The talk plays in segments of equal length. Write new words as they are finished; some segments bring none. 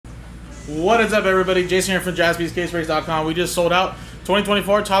What is up, everybody? Jason here from JaspysCaseBreaks.com. We just sold out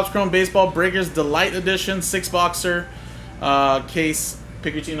 2024 Topps Chrome Baseball Breakers Delight Edition 6-boxer case.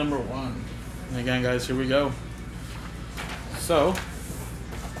 Pick your team number 1. And again, guys, here we go. So,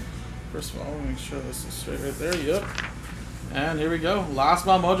 first of all, let me make sure this is straight right there. Yep. And here we go. Last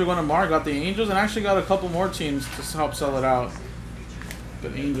Ball Mojo going to Mark. Got the Angels and actually got a couple more teams to help sell it out.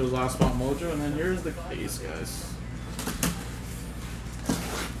 But Angels, Last Ball Mojo. And then here's the case, guys.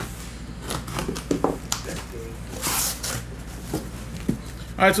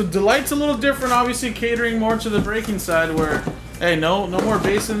 Alright, so Delight's a little different, obviously catering more to the breaking side where, hey, no more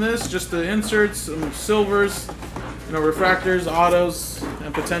base in this, just the inserts, some silvers, refractors, autos,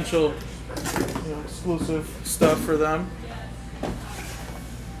 and potential exclusive stuff for them.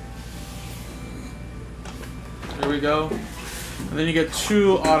 There we go. And then you get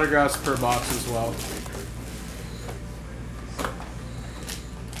 2 autographs per box as well.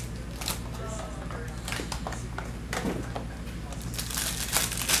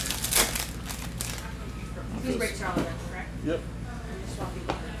 These breaks are all done, correct? Yep.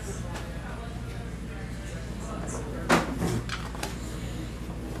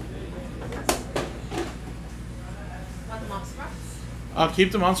 Want the monster box? I'll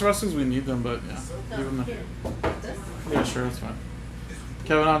keep the monster boxes because we need them, but yeah. Leave them there. Yeah, sure, that's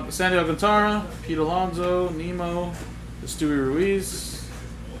fine. Sandy Alcantara, Pete Alonso, Nemo, Stewie Ruiz.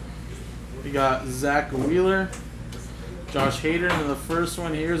 We got Zach Wheeler, Josh Hader, and then the first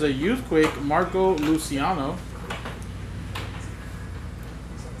one here is a Youthquake, Marco Luciano.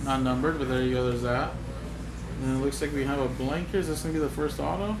 Not numbered, but there you go, there's that. And then it looks like we have a blank here. Is this going to be the first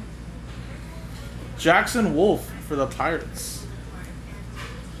auto? Jackson Wolf for the Pirates.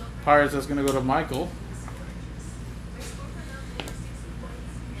 Pirates, that's going to go to Michael.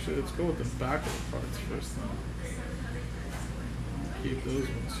 Actually, let's go with the back of the parts first, then. Keep those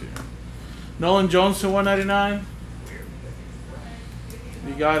ones here. Nolan Jones to 199.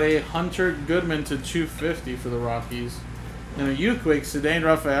 We got a Hunter Goodman to 250 for the Rockies. And a Youthquake, Cedane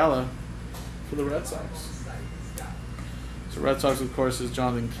Rafaela for the Red Sox. So Red Sox, of course, is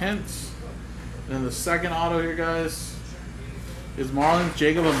Jonathan Kent. And then the second auto here, guys, is Marlins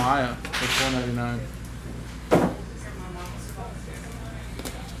Jacob Amaya at 499.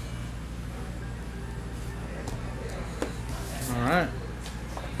 All right.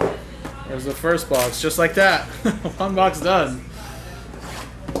 There's the first box, just like that. One box done.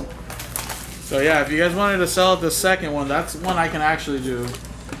 So yeah, if you guys wanted to sell the second one, that's one I can actually do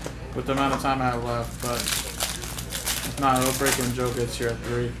with the amount of time I have left. But if not, it'll break when Joe gets here at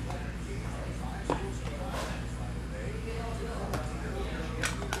 3.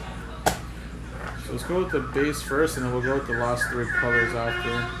 So let's go with the base first, and then we'll go with the last 3 colors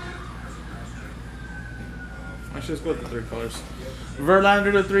after. Actually, let's go with the 3 colors.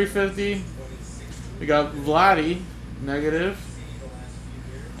 Verlander to 350. We got Vladdy, negative.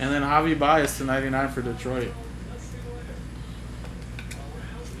 And then Javi Baez to 99 for Detroit.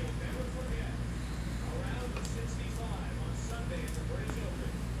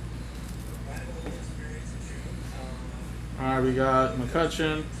 Alright, we got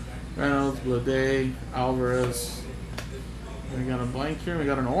McCutchen, Reynolds, Blade, Alvarez. We got a blank here. We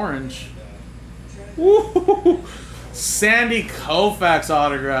got an orange. Woo! Sandy Koufax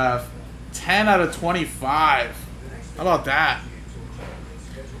autograph. 10 out of 25. How about that?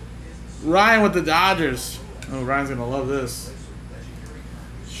 Ryan with the Dodgers. Oh, Ryan's going to love this.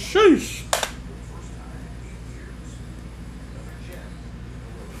 Sheesh.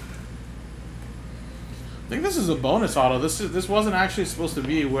 I think this is a bonus auto. This wasn't actually supposed to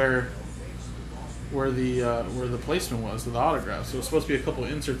be where the placement was with the autograph. So it was supposed to be a couple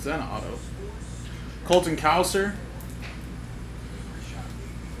inserts and auto. Colton Cowser.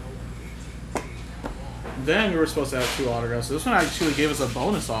 Then we were supposed to have 2 autographs. So this one actually gave us a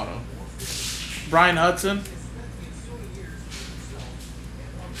bonus auto. Brian Hudson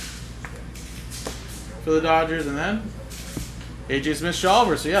for the Dodgers, and then AJ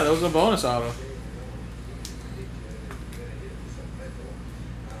Smith-Shawver. So yeah, that was a bonus auto.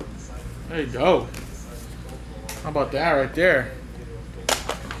 There you go. How about that right there?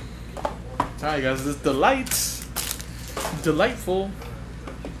 Tell you guys, this Delight's delightful.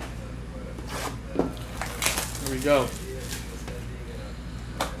 There we go.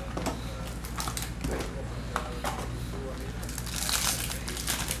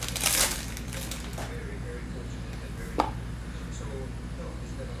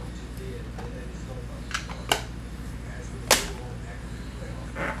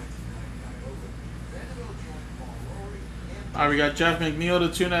 All right, we got Jeff McNeil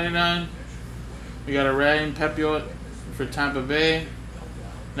to 299. We got a Ryan Pepiot for Tampa Bay.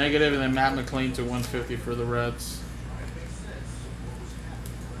 Negative, and then Matt McLean to 150 for the Reds.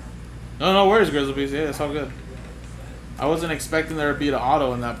 No worries, Grizzlies. Yeah, it's all good. I wasn't expecting there to be the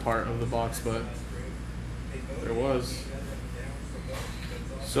auto in that part of the box, but there was.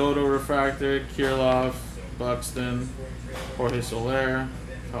 Soto refractor, Kirilloff, Buxton, Jorge Soler,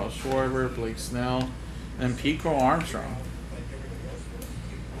 Kyle Schwarber, Blake Snell, and Pico Armstrong.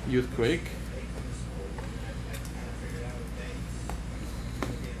 Youth Quake.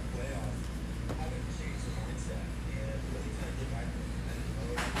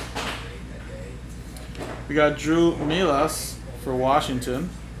 We got Drew Milas for Washington.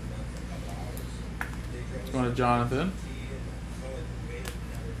 It's going to Jonathan.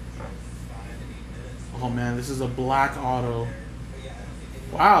 Oh man, this is a black auto.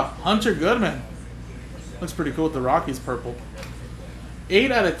 Wow, Hunter Goodman. Looks pretty cool with the Rockies purple.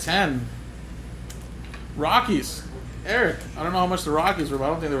 8 out of 10. Rockies. Eric, I don't know how much the Rockies were, but I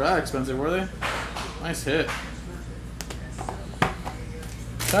don't think they were that expensive, were they? Nice hit.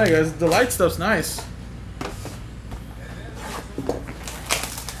 Tell you guys, the light stuff's nice.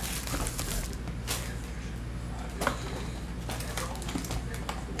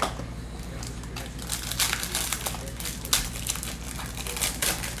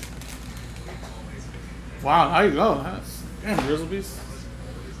 Wow, how you go? Damn, Grizzlies.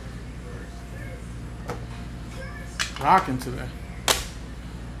 Rocking today.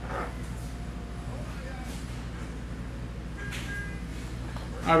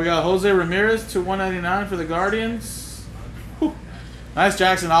 Alright, we got Jose Ramirez to 199 for the Guardians. Whew. Nice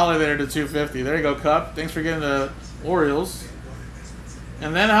Jackson Holliday there to 250. There you go, Cup. Thanks for getting the Orioles.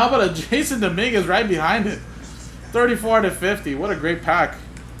 And then how about a Jason Dominguez right behind it? 34 to 50. What a great pack.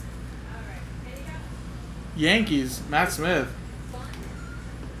 Yankees, Matt Smith.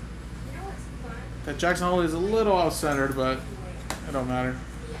 That Jackson Hole is a little off-centered, but it don't matter.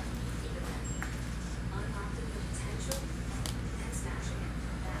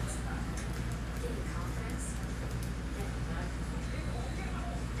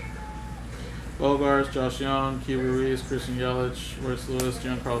 Bogarts, Josh Young, Kiwi Ruiz, Christian Yelich, Royce Lewis,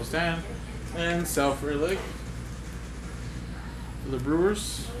 Giancarlo Stanton, and Sal Frelick for the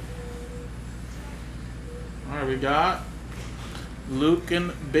Brewers. Alright, we got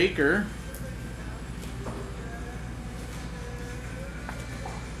Luken Baker.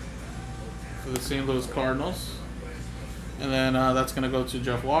 For the St. Louis Cardinals. And then that's going to go to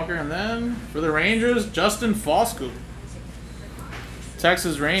Jeff Walker. And then for the Rangers, Justin Foscue.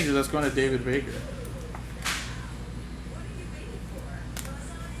 Texas Rangers, that's going to David Baker.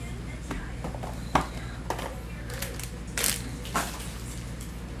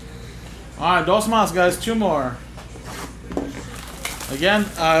 Alright, dos más, guys. 2 more. Again,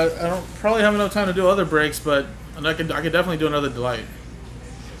 I don't probably have enough time to do other breaks, but I could definitely do another Delight.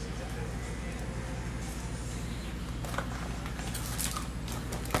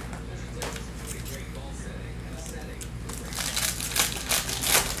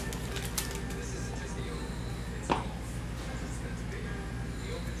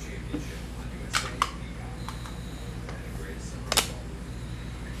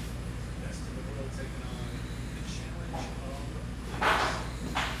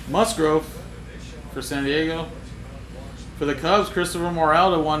 Musgrove for San Diego. For the Cubs, Christopher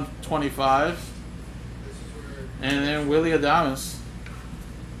Morel to 125. And then Willie Adames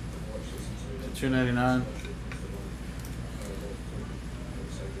to 299.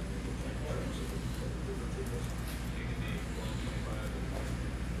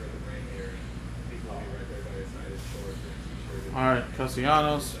 Alright,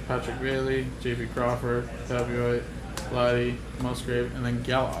 Castellanos, Patrick Bailey, J.P. Crawford, Fabioit, Vladdy, Musgrave, and then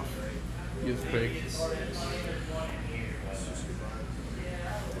Galoff. Youth Quake.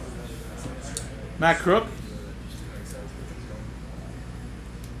 Matt Crook.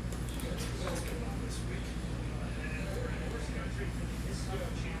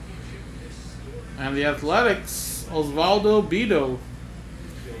 And the Athletics, Osvaldo Bido.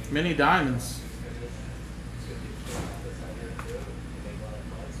 Mini Diamonds.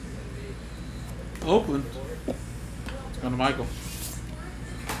 Oakland. It's going to Michael.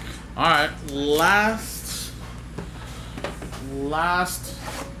 Alright, last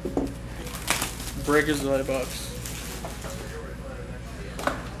Breakers Delight box.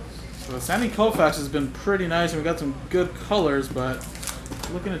 So the Sandy Koufax has been pretty nice, and we got some good colors, but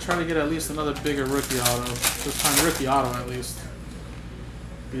looking to try to get at least another bigger rookie auto. This time rookie auto at least.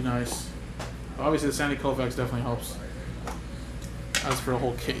 Be nice. Obviously the Sandy Koufax definitely helps. As for a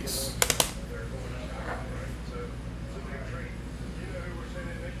whole case.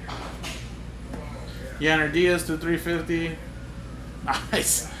 Yanner Diaz to 350.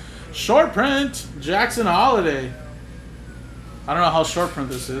 Nice. Short print, Jackson Holiday. I don't know how short print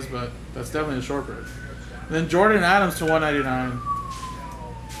this is, but that's definitely a short print. And then Jordan Adams to 199.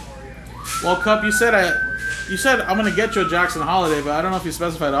 Well, Cup, you said I'm gonna get you a Jackson Holiday, but I don't know if you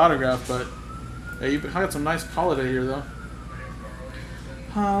specified autograph. But yeah, you got some nice Holiday here, though.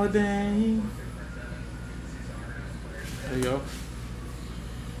 Holiday. There you go.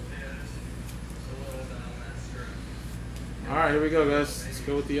 All right, here we go, guys. Let's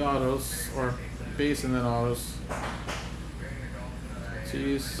go with the autos, or base and then autos.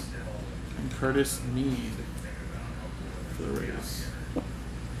 Jeez. And Curtis Mead for the Rays.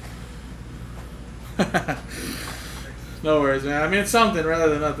 No worries, man. I mean, it's something rather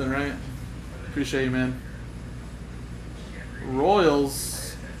than nothing, right? Appreciate you, man.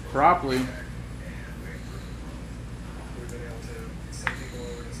 Royals, Cropley.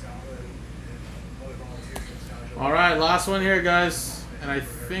 All right, last one here, guys. And I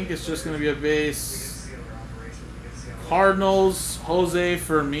think it's just going to be a base. Cardinals, Jose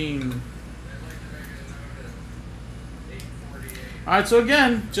Fermin. All right, so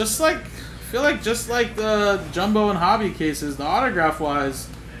again, just like the jumbo and hobby cases, the autograph-wise,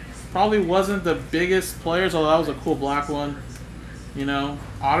 probably wasn't the biggest players, although that was a cool black one. You know,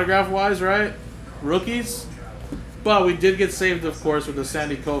 autograph-wise, right? Rookies. But we did get saved, of course, with the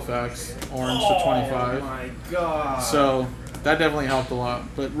Sandy Koufax orange to 25. Oh my god! So that definitely helped a lot.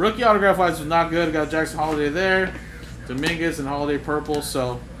 But rookie autograph-wise was not good. Got Jackson Holiday there, Dominguez and Holiday purple.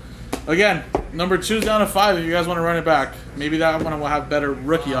 So again, number 2's down to 5. If you guys want to run it back, maybe that one will have better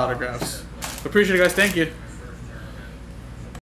rookie autographs. Appreciate it, guys. Thank you.